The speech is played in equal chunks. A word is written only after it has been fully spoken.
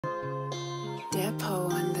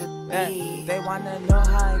on the beat. They wanna know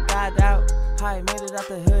how I got out, how I made it out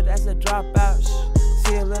the hood as a dropout.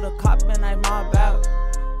 See a little cop, man, I mob out.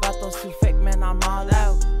 Vatos too fake, man, I'm all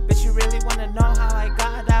out. Bitch, you really wanna know how I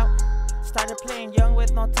got out? Started playing young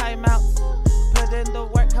with no timeouts. Put in the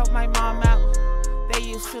work, help my mom out. They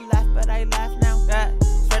used to laugh, but I laugh now. Yeah,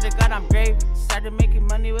 swear to God, I'm gravy. Started making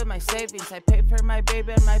money with my savings. I paid for my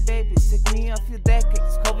baby and my babies. Took me a few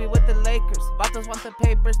decades. Kobe with the Lakers. Vatos want the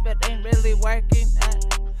papers, but ain't really working.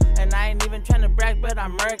 And I ain't even trying to brag, but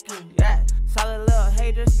I'm murky. Yeah, solid little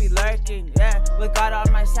haters be lurking. Yeah, with God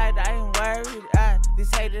on my side, I ain't worried.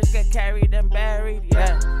 These haters get carried and buried.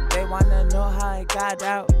 Yeah, they wanna know how I got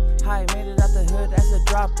out, how I made it out the hood as a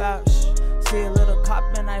dropout. See a little cop,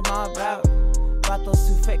 man, I mob out. Vatos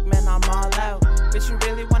too fake, man, I'm all out. Bitch, you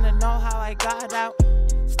really wanna know how I got out?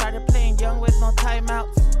 Started playing young with no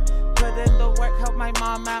timeouts. Put in the work, help my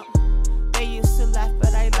mom out. They used to laugh,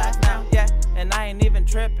 but I laugh now. Yeah, and I ain't even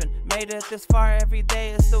tripping. Made it this far, every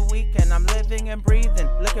day is the weekend. I'm living and breathing.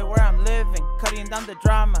 Look at where I'm living. Cutting down the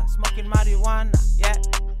drama, smoking marijuana. Yeah,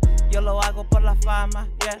 yo lo hago por la fama.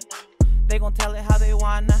 Yeah, they gon' tell it how they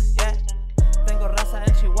wanna. Yeah, tengo raza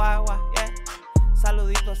en Chihuahua. Yeah,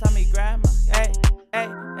 saluditos a mi grandma. Hey, hey,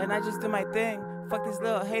 and I just do my thing. Fuck these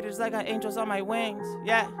little haters, I got angels on my wings.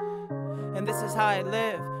 Yeah, and this is how I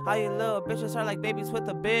live. All you little bitches are like babies with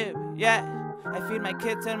a bib. Yeah, I feed my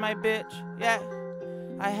kids and my bitch. Yeah,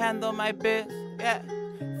 I handle my biz. Yeah,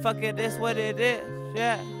 fuck it, it's what it is.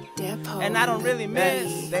 Yeah, and I don't really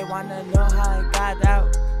miss. They wanna know how I got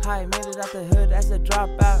out, how I made it out the hood as a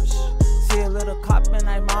dropout. See a little cop, man,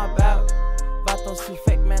 I mob out. Vatos too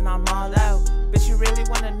fake, man, I'm all out. Bitch, you really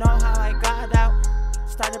wanna know how I got out?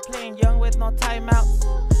 Started playing young with no timeouts.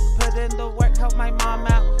 Put in the work, help my mom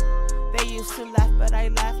out. They used to laugh, but I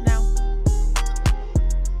laugh now.